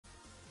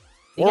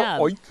Yeah.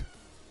 Oink.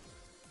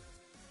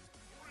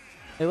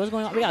 Hey, what's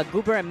going on? We got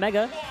Goober and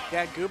Mega.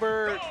 Yeah,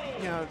 Goober,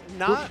 you know,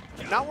 not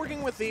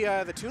working with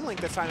the Toon Link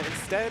this time.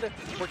 Instead,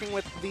 working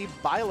with the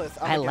Byleth.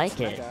 I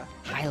like it. Mega.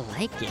 I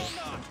like it.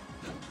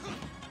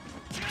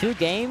 2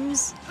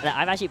 games that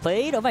I've actually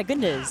played? Oh my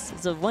goodness.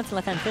 It's a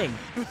once-in-a-lifetime thing.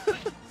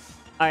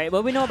 Alright,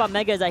 what we know about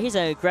Mega is that he's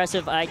an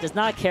aggressive Ike, does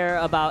not care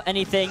about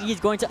anything.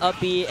 He's going to up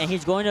B, and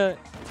he's going to...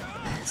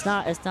 It's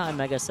not a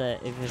Mega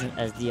set if it's an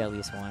SD at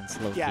least once,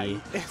 low-key. Yeah,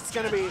 it's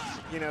gonna be,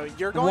 you know,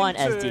 you're going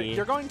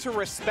to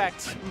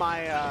respect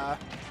my Aether.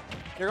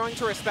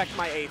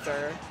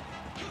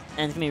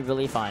 And it's gonna be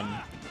really fun.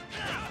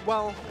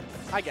 Well,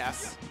 I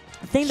guess.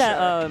 The thing that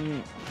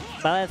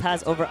Byleth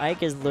has over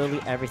Ike is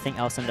literally everything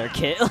else in their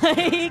kit.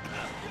 Like,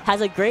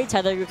 has a great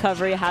tether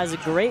recovery, has a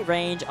great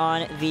range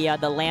on the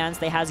lance.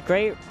 They has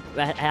a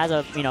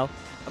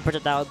a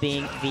projectile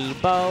being the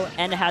bow,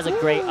 and it has a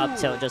great up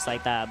tilt just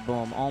like that.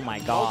 Boom! Oh my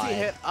god!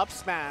 Multi-hit up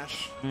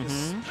smash.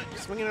 Just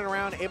swinging it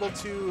around, able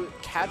to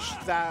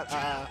catch that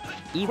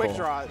quick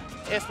draw.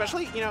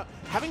 Especially, you know,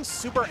 having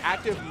super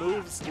active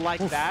moves like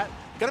that.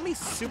 Gonna be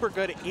super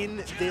good in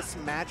this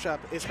matchup,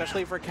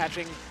 especially for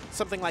catching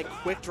something like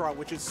quick draw,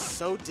 which is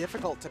so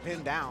difficult to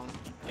pin down.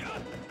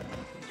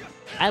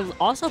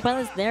 Also,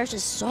 Byleth's Nair is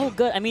just so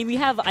good. I mean, we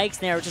have Ike's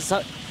Nair, which is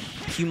so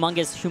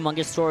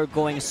humongous sword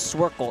going in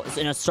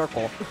a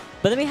circle.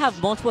 But then we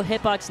have multiple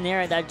hitbox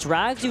Nair that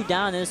drags you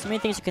down, and there's so many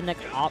things you can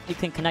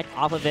connect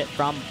off of it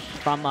from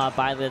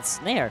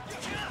Byleth's Nair.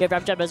 You have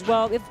Rap Jab as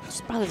well.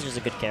 Byleth is just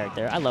a good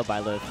character. I love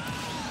Byleth.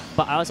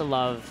 But I also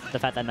love the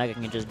fact that Mega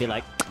can just be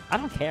like, I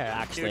don't care,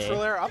 actually.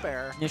 Neutral air, up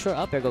air. Neutral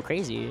up air, go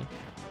crazy.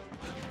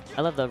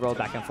 I love the roll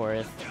back and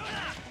forth.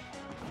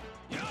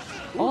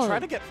 Ooh, try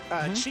to get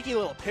a cheeky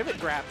little pivot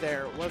grab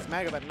there was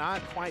Mega, but not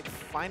quite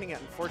finding it,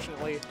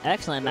 unfortunately.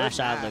 Excellent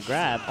mash out of the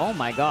grab. Oh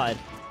my god.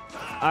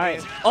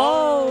 Alright.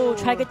 Oh,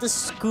 try to get the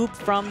scoop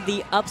from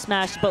the up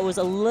smash, but was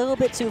a little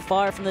bit too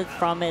far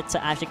from it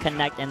to actually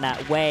connect in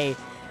that way.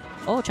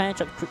 Oh, trying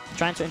to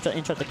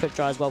interrupt the quick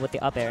draw as well with the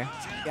up air.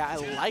 Yeah, I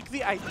like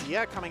the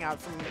idea coming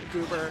out from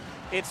Goober.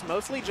 It's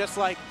mostly just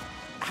like,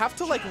 have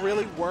to like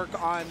really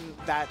work on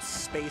that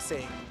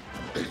spacing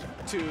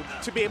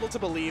to be able to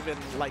believe in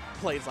like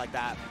plays like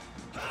that.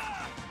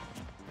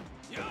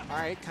 All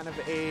right, kind of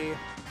a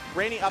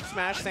rainy up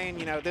smash saying,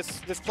 you know,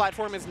 this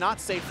platform is not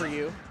safe for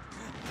you.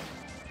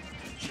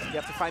 You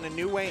have to find a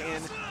new way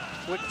in.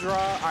 Quick draw.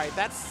 All right,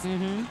 that's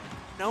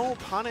no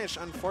punish.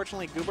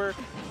 Unfortunately, Goober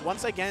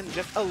once again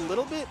just a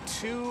little bit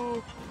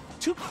too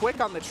quick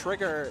on the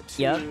trigger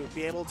to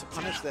be able to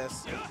punish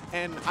this.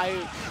 And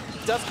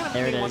does kind of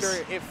make me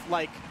wonder if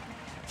like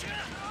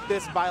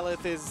this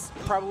Byleth is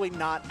probably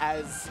not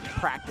as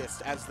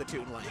practiced as the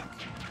Toon Link.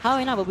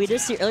 How not? But we did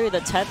see earlier the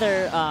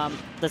tether,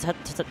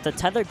 the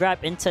tether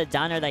grab into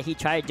downer that he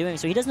tried doing.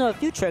 So he does know a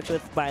few tricks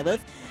with Byleth.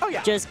 Oh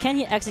yeah. Just can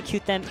he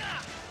execute them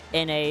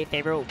in a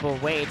favorable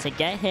way to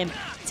get him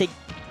to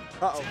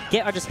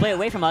get our display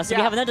away from us? So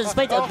we have another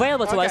display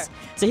available to us.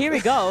 So here we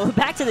go,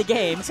 back to the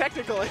game.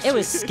 Technical issues. It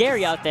was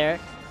scary out there.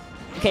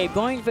 Okay,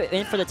 going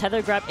in for the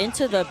tether grab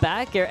into the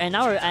back air, and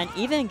now we're at an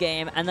even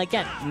game. And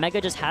again,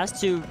 Mega just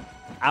has to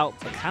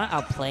kind of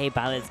outplay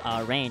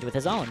Byleth's range with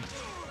his own.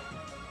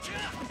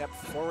 Yep,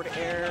 forward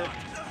air,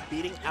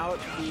 beating out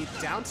the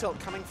down tilt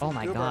coming from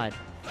Goober. God.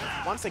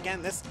 Once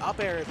again, this up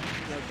air,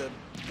 you know,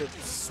 the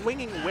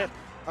swinging whip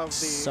of the...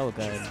 So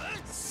good.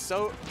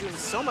 Doing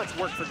so much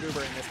work for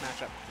Goober in this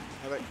matchup.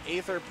 Another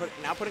Aether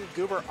now putting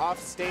Goober off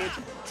stage,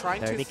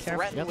 trying to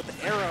threaten with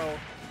the arrow.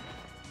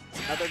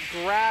 Another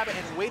grab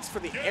and waits for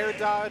the air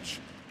dodge.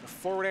 The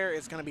forward air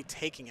is going to be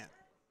taking it.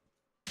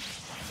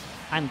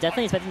 I'm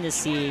definitely expecting to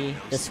see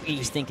this.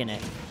 He's thinking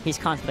it. He's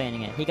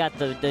contemplating it. He got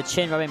the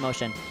chin rubbing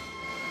motion.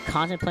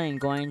 Contemplating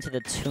going to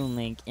the Toon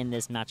Link in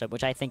this matchup,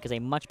 which I think is a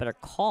much better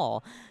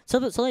call.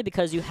 Solely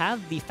because you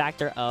have the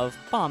factor of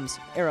bombs,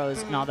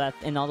 arrows, and all that,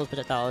 and all those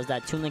projectiles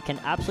that Toon Link can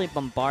absolutely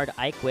bombard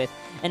Ike with,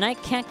 and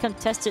Ike can't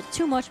contest it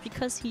too much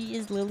because he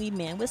is literally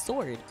man with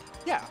sword.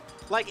 Yeah,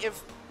 like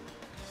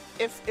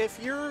if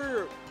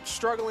you're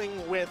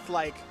struggling with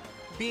like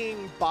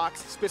being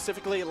boxed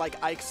specifically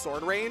like Ike's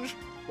sword range,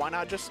 why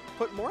not just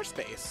put more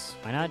space?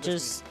 Why not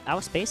just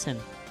outspace him?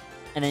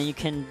 And then you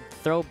can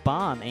throw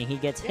bomb and he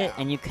gets hit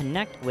and you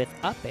connect with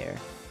up air.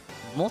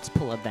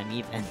 Multiple of them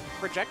even.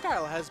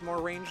 Projectile has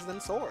more range than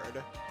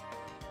sword.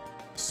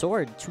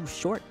 Sword too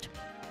short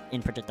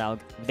in projectile.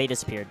 They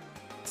disappeared.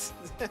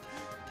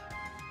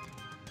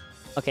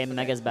 Okay,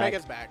 Mega's back.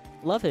 Mega's back.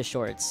 Love his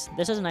shorts.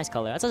 This is a nice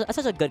color. That's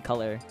such a good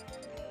color.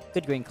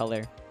 Good green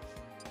color.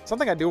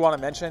 Something I do want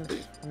to mention,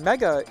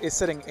 Mega is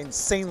sitting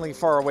insanely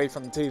far away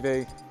from the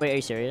TV. Wait, are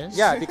you serious?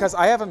 Yeah, because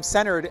I have him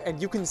centered,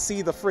 and you can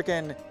see the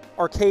freaking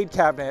arcade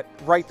cabinet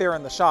right there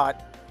in the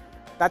shot.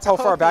 That's how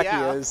far back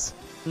he is.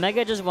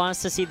 Mega just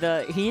wants to see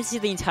he needs to see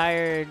the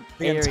entire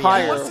area. He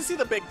wants to see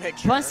the big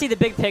picture. He wants to see the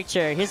big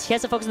picture. He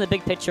has to focus on the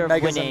big picture of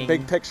Mega's winning. in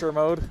big picture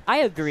mode. I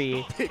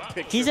agree.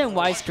 He's in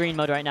widescreen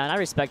mode right now, and I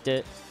respect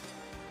it.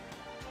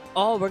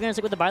 Oh, we're going to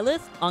stick with the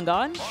Byleth on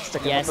God?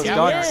 Sticking with those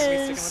guns.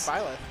 Sticking with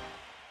Byleth.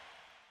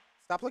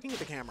 Stop looking at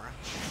the camera.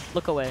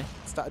 Look away.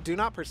 Stop. Do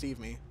not perceive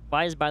me.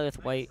 Why is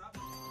Byleth white?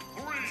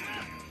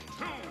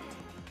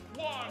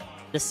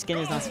 The skin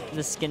is not.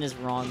 The skin is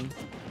wrong.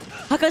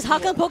 Because how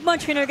come Pokemon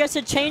Trainer gets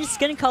to change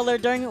skin color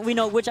during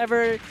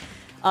whichever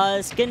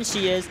skin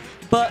she is,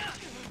 but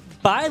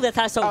Byleth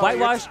has to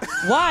whitewash?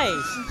 Why?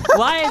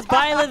 Why is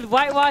Byleth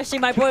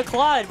whitewashing my boy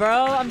Claude,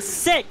 bro? I'm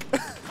sick.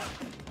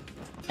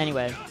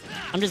 Anyway,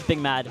 I'm just big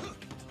mad.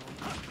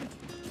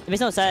 It makes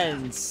no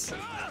sense.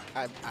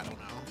 I don't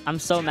know. I'm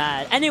so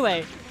mad.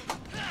 Anyway.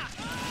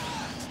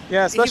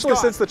 Yeah, especially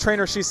since the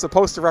trainer she's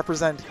supposed to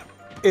represent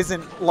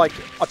isn't like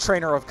a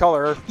trainer of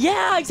color.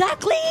 Yeah,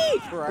 exactly.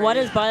 Right. Why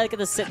does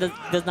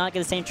Byleth does not get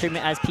the same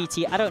treatment as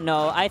PT? I don't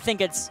know. I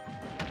think it's.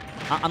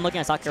 I'm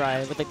looking at Sakurai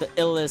with like the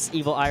illest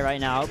evil eye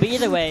right now. But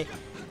either way,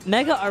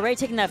 Mega already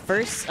taking that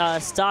first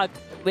stock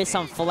with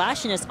some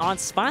flashiness on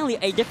finally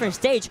a different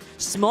stage.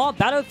 Small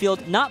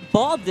battlefield, not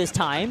bald this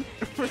time,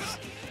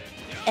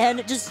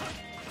 and just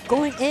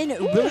going in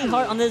really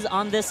hard on this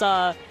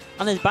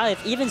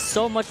Byleth, even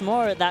so much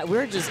more that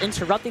we're just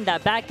interrupting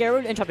that back air,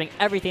 interrupting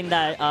everything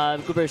that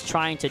Goober is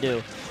trying to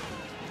do.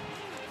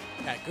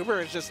 Yeah, Goober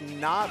has just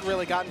not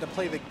really gotten to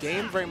play the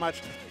game very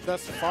much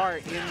thus far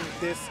in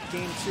this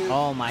game 2.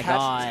 Oh my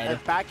god. A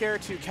back air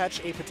to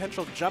catch a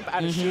potential jump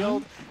out of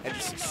shield and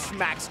just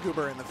smacks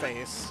Goober in the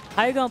face.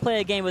 How are you gonna play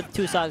a game with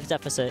 2 stocks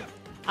deficit?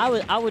 I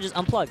would just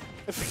unplug.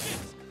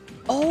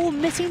 Oh,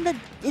 missing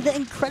the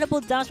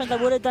incredible down smash that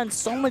would have done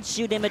so much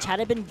shield damage had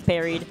it been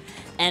buried,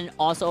 and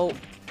also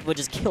would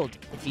just killed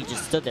if he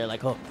just stood there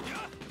like, oh.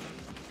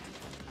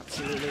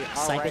 Absolutely. All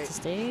Psych right. at the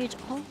stage.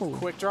 Oh.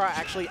 Quick draw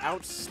actually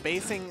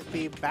outspacing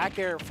the back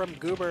air from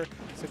Goober,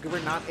 so Goober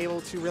not able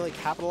to really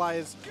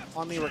capitalize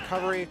on the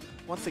recovery.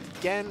 Once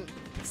again,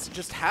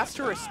 just has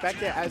to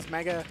respect it as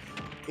Mega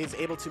is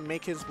able to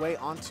make his way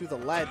onto the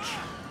ledge.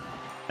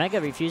 Mega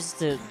refuses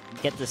to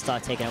get the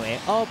stock taken away.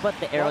 Oh, but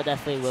the arrow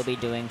definitely will be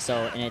doing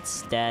so in its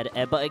stead.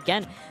 But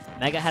again,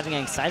 Mega having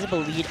a sizable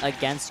lead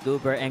against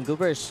Goober, and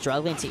Goober is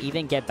struggling to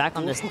even get back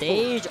on the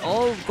stage.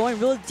 Oh, going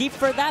real deep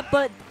for that,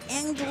 but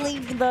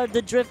angling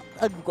the drift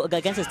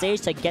against the stage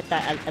to get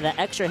that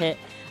extra hit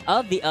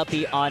of the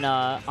uppy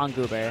on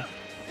Goober.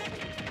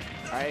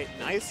 All right,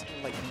 nice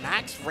like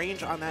max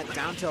range on that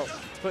down tilt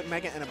to put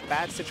Mega in a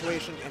bad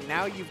situation, and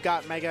now you've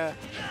got Mega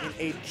in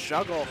a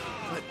juggle,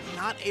 but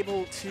not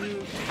able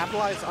to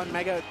capitalize on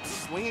Mega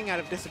swinging out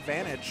of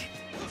disadvantage.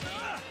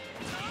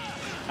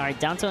 All right,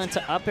 down tilt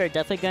into up air,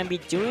 definitely going to be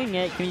doing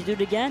it. Can you do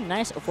it again?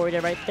 Nice, forward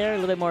air right there, a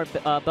little bit more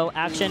bow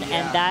action,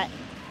 and that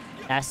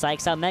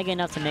psychs out Mega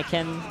enough to make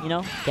him,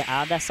 get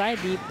out of that side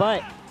beat,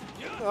 but...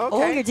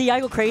 Oh, did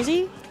DI go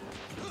crazy?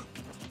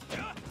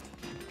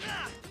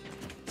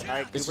 All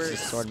right, Goober is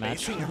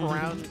spacing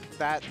around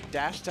that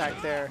dash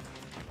attack there.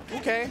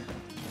 Okay,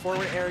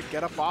 forward air,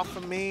 get up off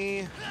of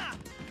me.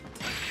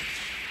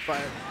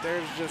 But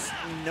there's just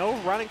no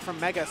running from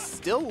Mega.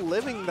 Still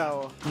living,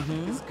 though,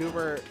 is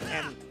Goober.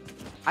 And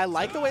I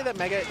like the way that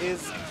Mega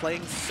is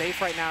playing safe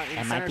right now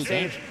in center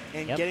stage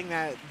and getting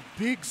that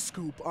big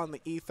scoop on the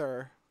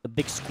ether. The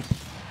big scoop.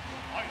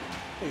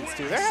 These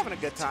two, they're having a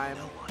good time.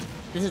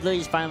 This is literally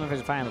just Fire Emblem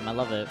versus Fire Emblem. I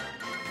love it.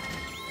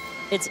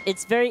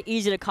 It's very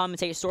easy to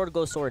commentate sword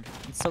go sword.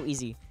 It's so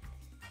easy.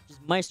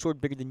 Just my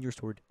sword bigger than your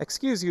sword.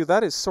 Excuse you,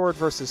 that is sword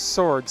versus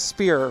sword,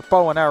 spear,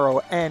 bow and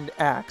arrow, and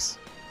axe.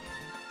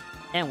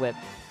 And whip.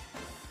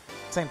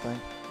 Same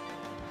thing.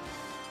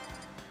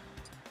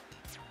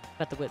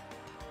 Got the whip.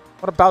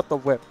 What about the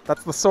whip?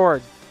 That's the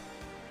sword.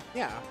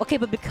 Yeah. Okay,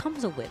 but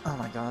becomes a whip. Oh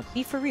my god.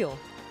 Be for real.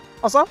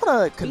 Also, I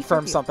want to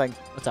confirm something.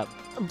 What's up?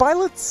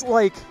 Byleth's,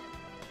 like,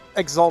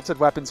 exalted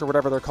weapons or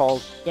whatever they're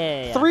called.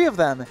 Yeah. 3 of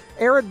them.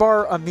 Arid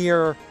Bar,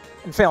 Amir,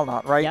 and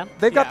Failnot, right? Yeah.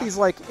 They've got these,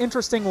 like,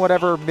 interesting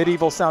whatever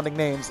medieval sounding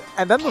names.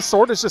 And then the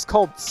sword is just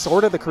called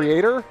Sword of the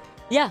Creator?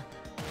 Yeah.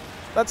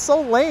 That's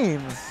so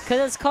lame.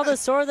 Because it's called the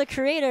Sword of the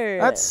Creator.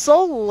 That's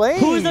so lame.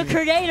 Who's the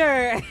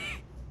creator?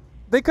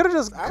 They could have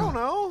just... I don't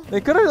know.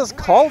 They could have just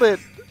called it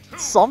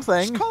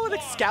something. Just call it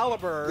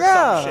Excalibur or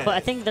Yeah. some shit. But I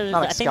think there's...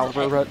 Not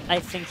Excalibur, I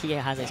think he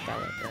has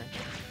Excalibur.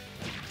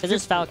 Because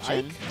there's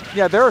Falchion.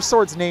 Yeah, there are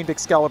swords named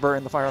Excalibur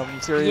in the Fire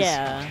Emblem series.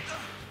 Yeah.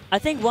 I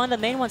think one of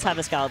the main ones have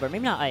Excalibur.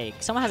 Maybe not Ike.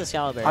 Someone has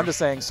Excalibur. I'm just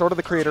saying, Sword of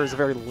the Creator is a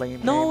very lame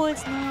name. No,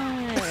 it's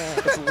not.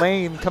 It's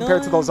lame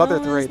compared to those other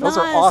 3. Those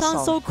are awesome. It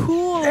sounds so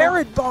cool.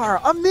 Arid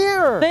Bar,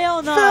 Amir,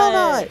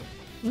 Failnot.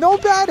 No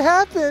bad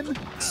happened.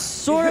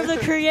 Sword of the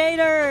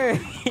Creator.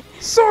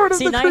 Sword of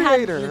the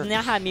Creator.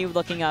 Now have me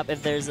looking up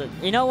if there's a...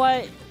 You know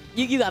what?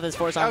 You got this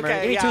FourceArmor.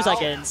 Okay, Give me 2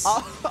 seconds.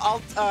 I'll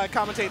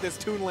commentate this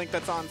Toon link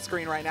that's on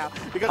screen right now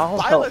because I'll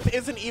Byleth help.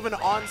 isn't even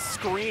on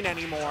screen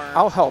anymore.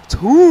 I'll help.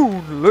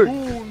 Toon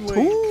Link.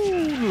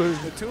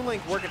 The Toon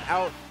link working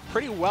out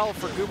pretty well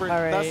for Goober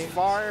thus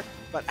far.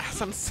 But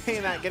as I'm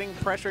saying that, getting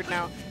pressured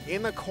now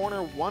in the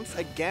corner once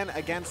again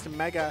against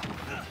Mega,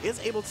 is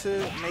able to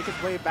make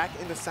his way back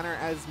into center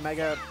as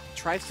Mega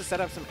tries to set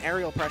up some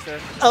aerial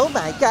pressure. Oh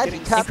my god, you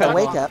caught the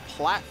wake up.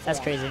 That's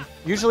crazy.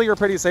 Usually you're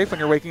pretty safe when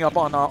you're waking up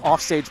on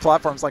offstage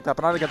platforms like that,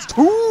 but not against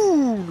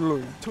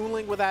Toon. Toon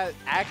Link with that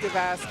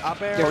active-ass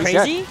up air. Yeah,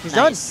 Crazy? He's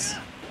nice.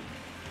 Done.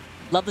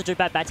 Love the drip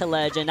back to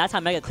ledge, and that's how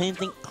Mega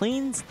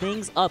cleans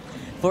things up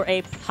for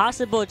a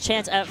possible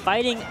chance at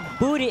fighting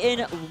Booty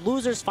in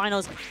losers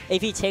finals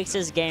if he takes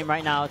this game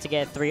right now to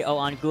get 3-0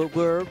 on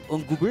Goober.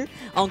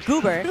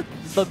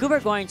 But Goober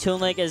going Toon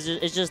Link is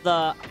just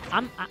the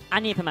I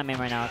need to put my main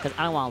right now because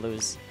I don't want to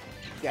lose.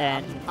 Yeah,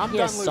 and I'm he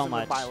done has losing so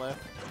much. with Byleth.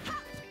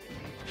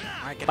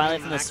 Byleth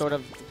from the Sword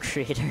of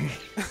Creator.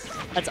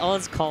 That's all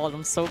it's called.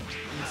 I'm so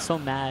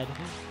mad.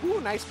 Ooh,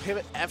 nice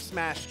pivot F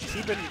smash,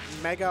 keeping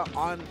Mega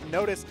on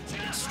notice.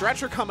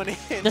 Stretcher coming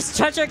in. The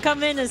stretcher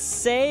come in to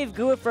save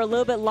Goober for a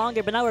little bit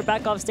longer, but now we're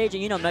back off stage,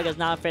 and you know Mega's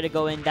not afraid to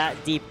go in that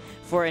deep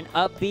for an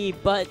up B,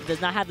 but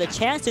does not have the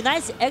chance to.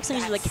 Nice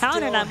X-Semis with a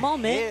counter in that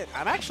moment. Hit.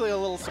 I'm actually a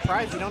little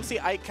surprised. You don't see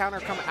Ike counter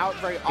come out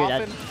very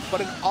often,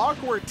 but an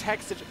awkward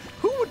tech situation.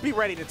 Who would be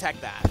ready to tech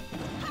that?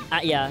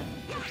 Yeah.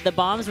 The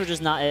bombs were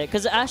just not it.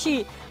 Because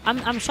actually,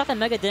 I'm shocked that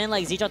Mega didn't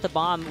like Z-drop the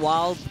bomb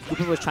while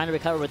Goober was trying to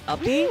recover with up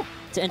B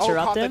to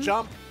interrupt caught him. The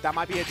jump. That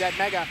might be a dead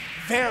Mega.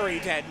 Very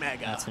dead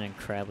Mega. That's an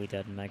incredibly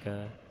dead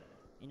Mega.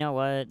 You know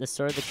what? The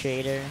Sword of the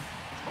Creator.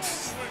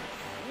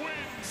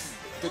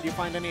 Did you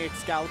find any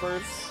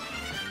Excaliburs?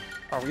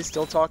 Are we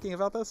still talking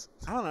about this?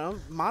 I don't know.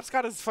 Mott's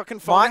got his fucking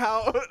phone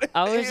out.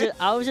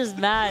 I was just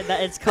mad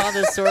that it's called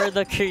the Sword of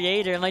the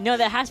Creator. I'm like, no,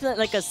 that has to be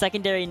like a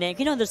secondary name.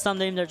 You know, there's some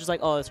names that are just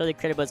like, oh, the Sword of the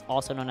Creator, but it's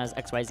also known as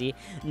XYZ.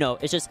 No,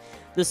 it's just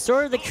the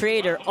Sword of the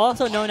Creator,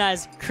 also known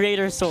as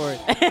Creator Sword.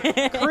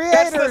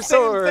 Creator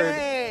Sword.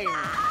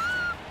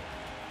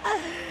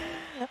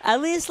 At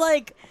least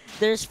like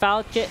there's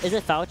Falcon. Is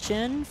it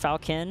Falcon?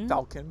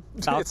 Falcon.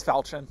 It's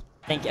Falcon.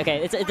 Thank you.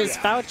 Okay, there's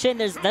Falcon.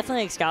 There's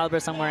definitely Excalibur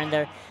somewhere in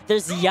there.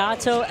 There's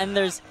Yato and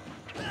there's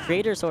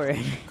Creator Sword.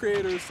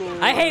 Creator Sword.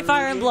 I hate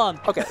Fire Emblem.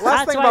 Okay,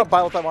 last thing about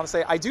Byleth I want to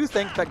say, I do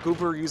think that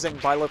Goober using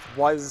Byleth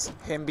was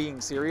him being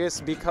serious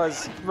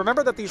because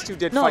remember that these two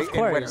did fight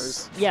in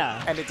winners.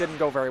 Yeah. And it didn't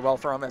go very well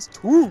for him as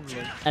Toon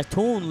Link. As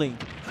Toon Link.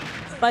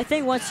 But I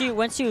think once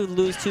you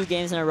lose 2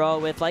 games in a row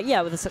with like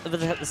with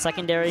the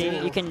secondary,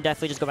 you can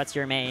definitely just go back to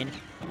your main.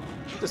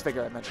 Just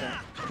figure I'd mention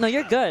it. No,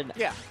 you're good.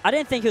 Yeah. I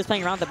didn't think he was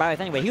playing around with the Byleth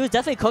anyway. He was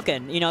definitely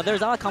cooking. You know,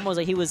 there's a lot of combos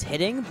that he was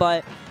hitting,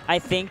 but I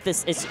think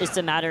it's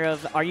a matter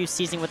of are you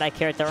seasoning with that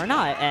character or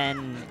not,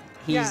 and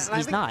he's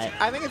not.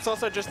 I think it's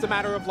also just a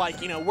matter of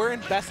like, you know, we're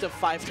in best of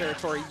 5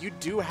 territory. You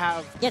do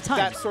have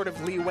that sort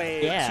of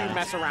leeway to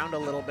mess around a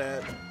little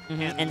bit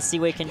and see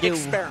what you can do.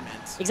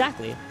 Experiment.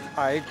 Exactly.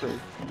 I agree.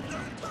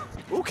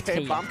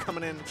 Okay, bomb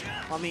coming in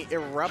on the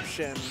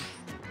eruption.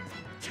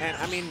 And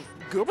I mean,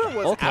 Goober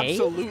was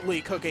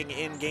absolutely cooking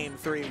in game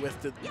 3 with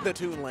the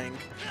Toon Link.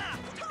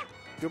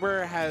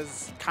 Goober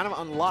has kind of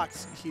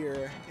unlocked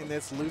here in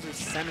this losers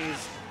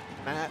semis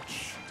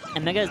match.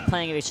 And Mega is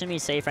playing extremely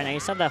safe right now. You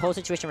saw that whole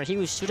situation where he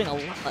was shooting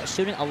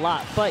a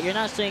lot, but you're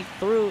not shooting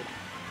through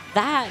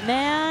that,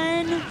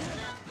 man.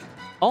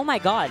 Oh my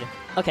god.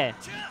 Okay.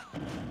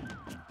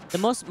 The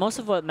most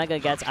of what Mega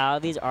gets out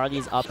of these are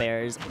these up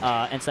airs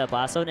instead of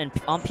blast zone, and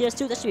on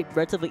PS2 that should be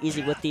relatively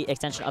easy with the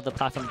extension of the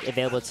platform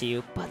available to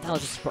you. But that was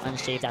just super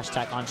unshaved dash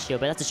attack on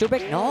shield. But that's a shield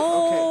break.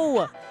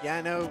 No. Okay.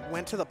 Yeah, no.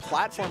 Went to the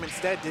platform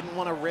instead. Didn't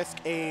want to risk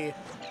a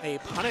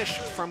punish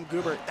from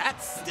Goober. That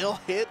still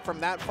hit from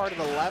that part of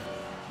the left.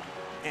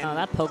 And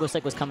that pogo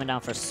stick was coming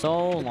down for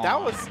so long.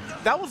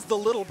 That was the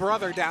little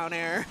brother down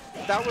air.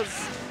 That was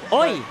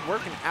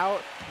working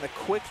out. The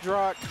quick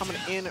draw coming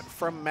in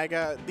from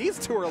Mega. These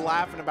two are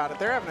laughing about it.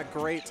 They're having a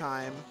great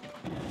time.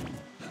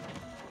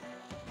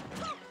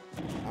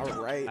 All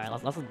right.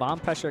 Lots of bomb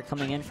pressure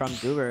coming in from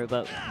Goober,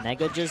 but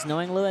Mega just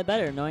knowing a little bit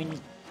better, knowing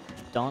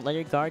don't let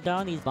your guard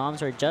down. These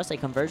bombs are just a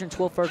conversion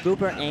tool for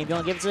Goober, and if you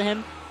don't give it to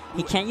him,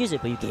 he can't use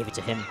it, but you gave it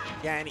to him.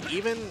 Yeah, and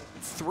even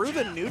through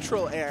the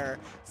neutral air,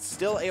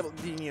 still able,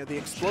 you know, the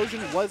explosion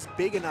was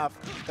big enough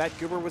that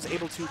Goober was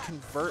able to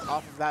convert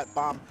off of that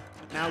bomb.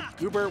 Now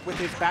Goober with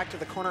his back to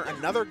the corner,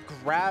 another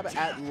grab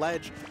at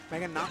ledge.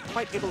 Mega not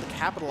quite able to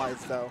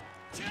capitalize though.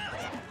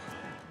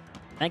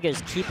 Mega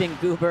is keeping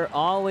Goober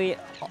all the way,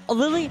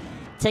 literally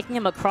taking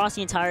him across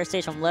the entire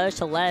stage from ledge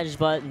to ledge,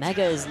 but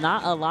Mega is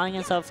not allowing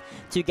himself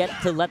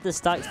to let the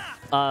stock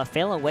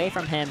fail away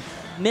from him.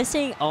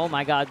 Missing, oh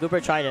my god, Goober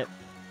tried it.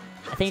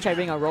 I think he tried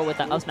bringing a roll with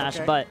that up smash,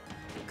 but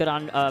good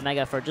on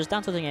Mega for just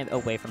down tilting it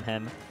away from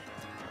him.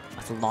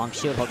 That's a long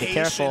shield, be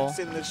careful. Patience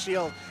in the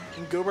shield.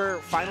 And Goober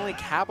finally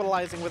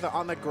capitalizing with it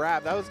on the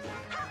grab. That was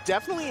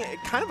definitely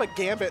kind of a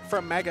gambit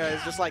from Mega.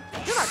 It's just like,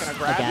 you're not going to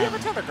grab, you have a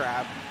tether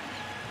grab.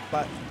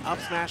 But up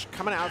smash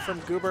coming out from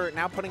Goober,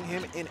 now putting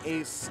him in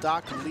a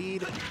stock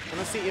lead. And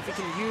let's see if he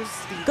can use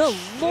the good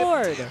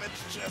lord. Damage.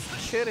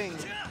 Just kidding.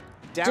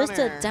 Down just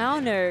air. a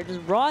down air,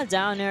 just raw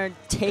down air,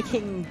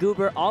 taking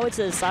Goober all the way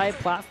to the side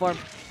platform.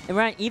 And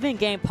we're at an even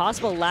game,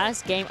 possible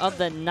last game of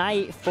the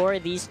night for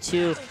these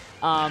two.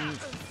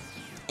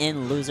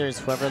 in losers.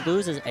 Whoever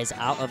loses is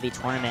out of the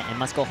tournament and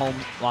must go home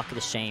walk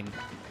of shame.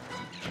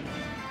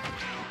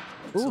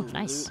 Ooh,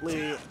 nice.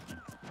 Absolutely.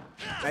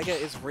 Mega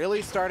is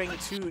really starting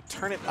to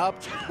turn it up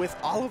with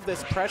all of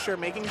this pressure,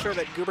 making sure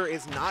that Goober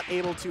is not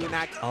able to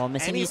enact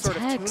any sort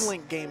of Toon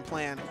Link game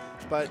plan.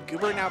 But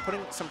Goober now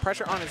putting some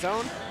pressure on his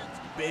own.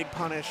 Big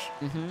punish,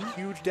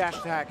 huge dash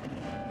attack.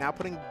 Now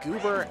putting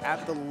Goober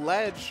at the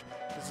ledge.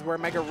 This is where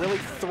Mega really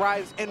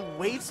thrives and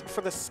waits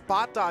for the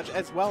spot dodge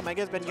as well.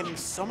 Mega has been getting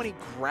so many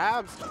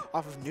grabs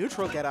off of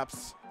neutral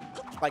get-ups,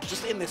 like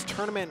just in this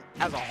tournament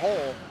as a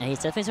whole. And he's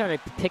definitely starting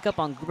to pick up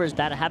on Goober's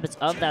bad habits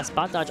of that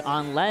spot dodge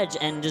on ledge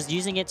and just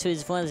using it to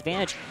his full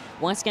advantage.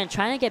 Once again,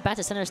 trying to get back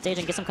to center stage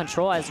and get some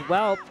control as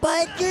well,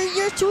 but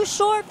you're too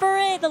short for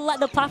it.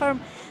 The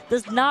platform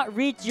does not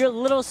reach your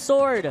little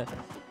sword.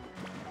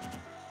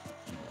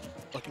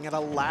 Looking at a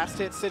last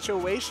hit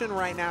situation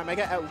right now.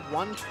 Mega at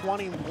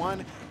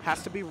 121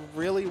 has to be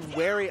really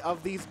wary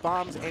of these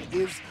bombs and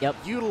is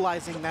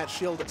utilizing that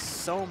shield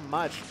so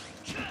much.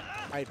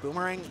 All right,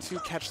 Boomerang to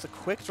catch the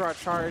quick draw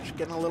charge,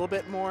 getting a little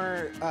bit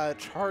more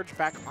charge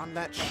back on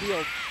that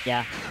shield.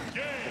 Yeah.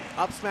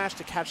 Up smash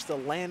to catch the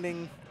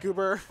landing.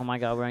 Goober. Oh my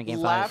god, we're in game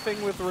 5.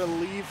 Laughing with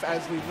relief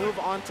as we move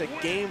on to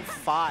game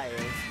 5.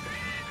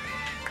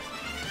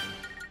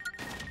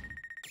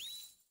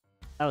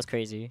 That was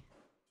crazy.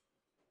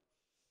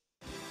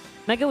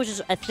 Mega was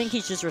just, I think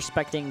he's just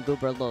respecting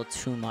Goober a little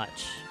too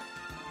much.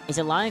 He's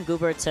allowing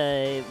Goober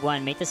to,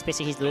 one, make the space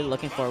that he's really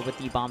looking for with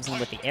the bombs and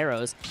with the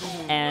arrows.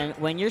 And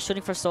when you're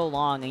shooting for so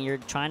long and you're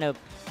trying to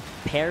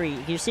parry,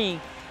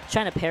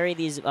 trying to parry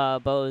these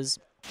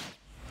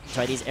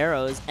these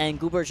arrows, and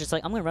Goober's just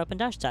like, I'm gonna run up and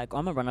dash attack, or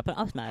I'm gonna run up and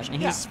up smash.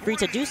 And he's free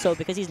to do so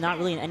because he's not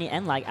really in any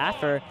end lag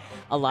after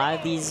a lot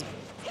of these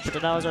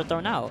projectiles are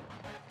thrown out.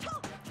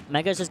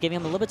 Mega's just giving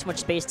him a little bit too much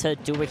space to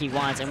do what he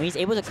wants, and when he's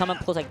able to come up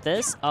close like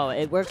this, oh,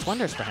 it works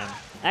wonders for him.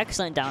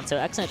 Excellent down tilt,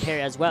 excellent parry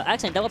as well,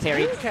 excellent double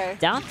parry.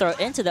 Down throw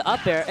into the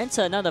up air,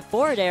 into another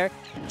forward air,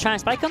 trying to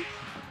spike him.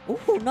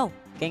 Ooh, no.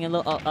 Getting a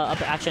little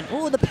upper action.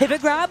 Ooh, the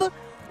pivot grab.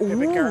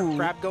 Pivot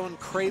grab going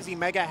crazy.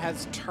 Mega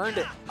has turned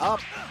it up,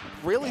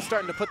 really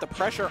starting to put the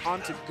pressure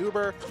onto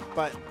Goober,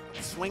 but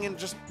swinging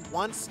just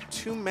once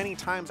too many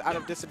times out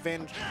of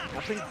disadvantage. Now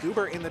putting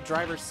Goober in the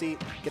driver's seat,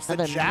 gets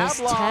the jab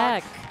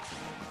lock.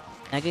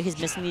 Mega, he's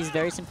missing these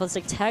very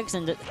simplistic tags,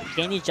 and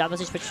getting these jab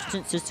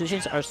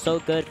substitutions are so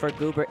good for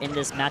Goober in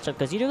this matchup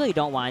because you really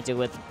don't want to deal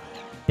with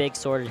big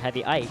sword and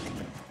heavy Ike.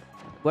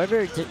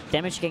 Whatever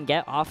damage you can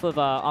get off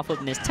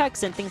of missed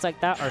techs and things like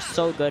that are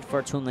so good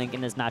for Toon Link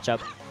in this matchup.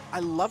 I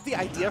love the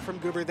idea from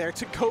Goober there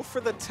to go for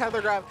the tether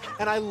grab,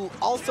 and I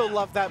also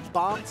love that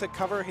bomb to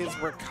cover his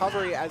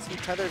recovery as he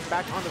tethers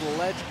back onto the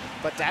ledge,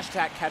 but dash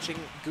attack catching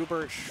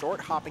Goober short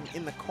hopping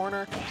in the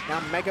corner. Now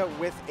Mega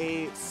with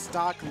a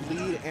stock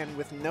lead and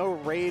with no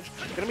rage,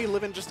 gonna be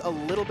living just a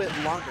little bit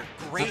longer.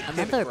 Great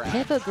another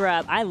pivot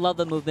grab. I love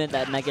the movement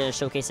that Mega is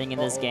showcasing in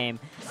this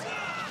game.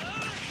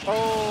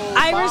 Oh,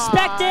 I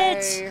respect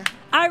it!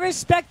 I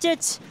respect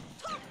it!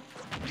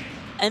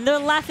 And they're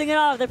laughing it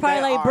off. They're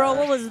probably like, bro,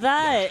 what was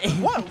that?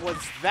 What was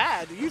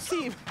that? Do you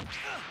see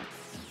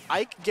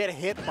Ike get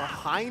hit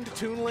behind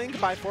Toon Link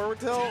by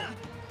forward tilt?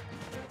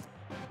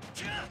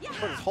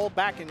 Put his whole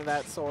back into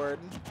that sword.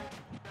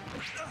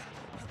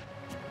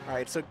 All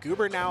right, so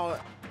Goober now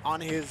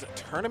on his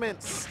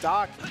tournament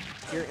stock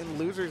here in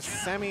losers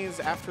semis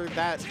after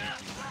that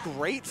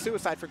great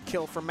suicide for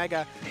kill for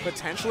Mega,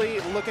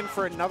 potentially looking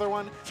for another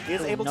one,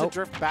 is able to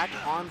drift back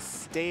on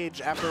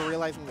stage after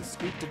realizing the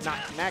scoop did not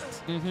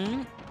connect.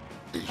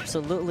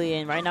 Absolutely,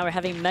 and right now we're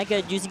having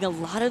Mega using a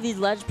lot of these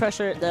ledge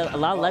pressure, a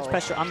lot of ledge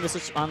pressure on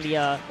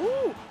the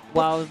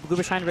while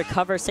Goober's trying to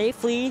recover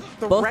safely.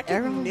 The both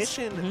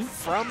recognition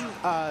from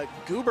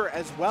Goober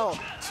as well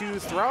to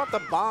throw out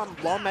the bomb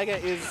while Mega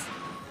is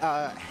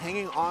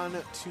hanging on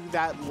to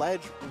that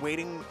ledge,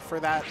 waiting for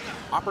that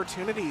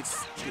opportunity.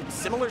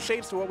 Similar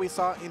shapes to what we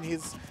saw in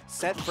his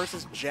set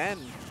versus Jen.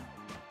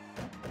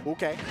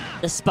 Okay.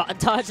 The spot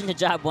dodge and the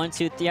jab 1,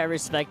 2, 3, I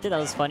respect it. That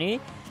was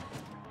funny.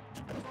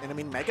 And I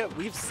mean, Mega,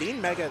 we've seen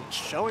Mega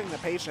showing the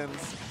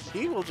patience.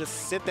 He will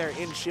just sit there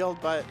in shield,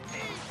 but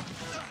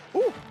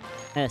ooh.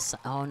 Yes.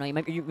 Oh no, you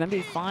remember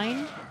you're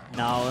fine?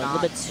 No, a little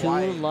bit too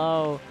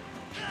low.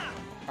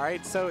 All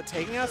right, so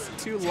taking us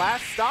to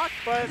last stock,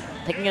 but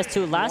taking us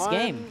to last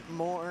game. One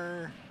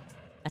more.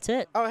 That's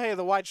it. Oh, hey,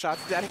 the wide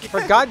shot's dead again.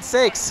 For God's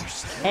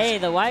sakes. Hey,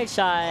 the wide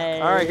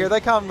shot. All right, here they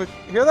come.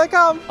 Here they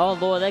come. Oh,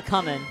 Lord, they're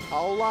coming.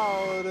 Oh,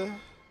 Lord.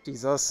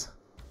 Jesus.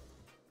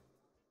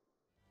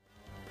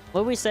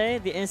 What did we say?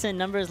 The instant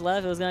numbers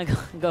left, it was going to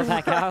go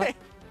back out?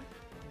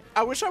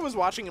 I wish I was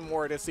watching it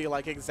more to see,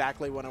 like,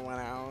 exactly when it went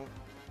out.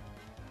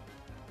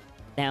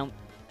 Damn.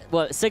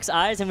 What, 6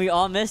 eyes and we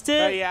all missed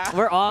it? Yeah.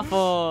 We're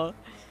awful.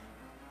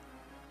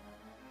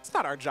 It's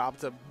not our job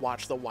to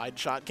watch the wide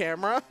shot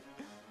camera.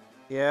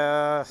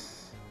 Yeah.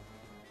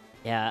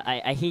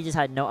 Yeah, he just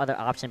had no other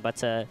option but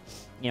to,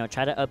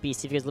 try to up B,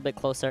 see if he was a little bit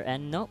closer,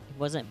 and nope, he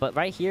wasn't. But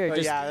right here,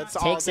 it just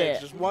takes it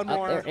just one up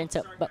more. there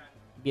into,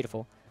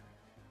 beautiful.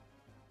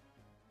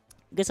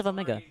 Good stuff on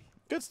Mega.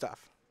 Good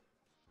stuff.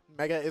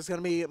 Mega is going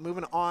to be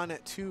moving on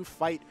to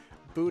fight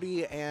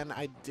Booty, and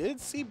I did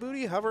see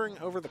Booty hovering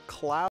over the cloud.